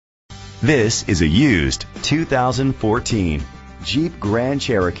This is a used 2014 Jeep Grand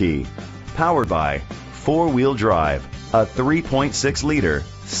Cherokee, powered by four-wheel drive, a 3.6-liter,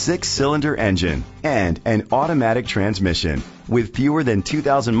 six-cylinder engine, and an automatic transmission. With fewer than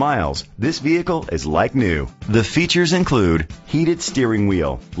 2,000 miles, this vehicle is like new. The features include heated steering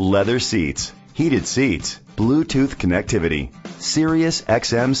wheel, leather seats, heated seats, Bluetooth connectivity, Sirius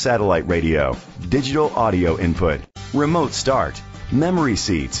XM satellite radio, digital audio input, remote start, memory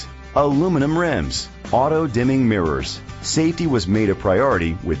seats, aluminum rims, auto dimming mirrors. Safety was made a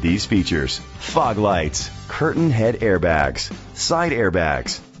priority with these features: fog lights, curtain head airbags, side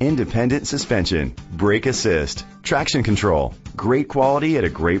airbags, independent suspension, brake assist, traction control. Great quality at a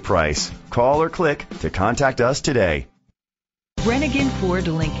great price. Call or click to contact us today. Brenengen Ford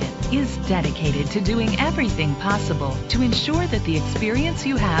Lincoln is dedicated to doing everything possible to ensure that the experience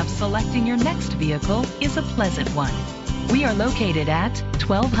you have selecting your next vehicle is a pleasant one. We are located at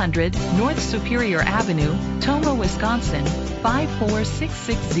 1200 North Superior Avenue, Tomah, Wisconsin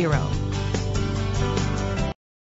 54660.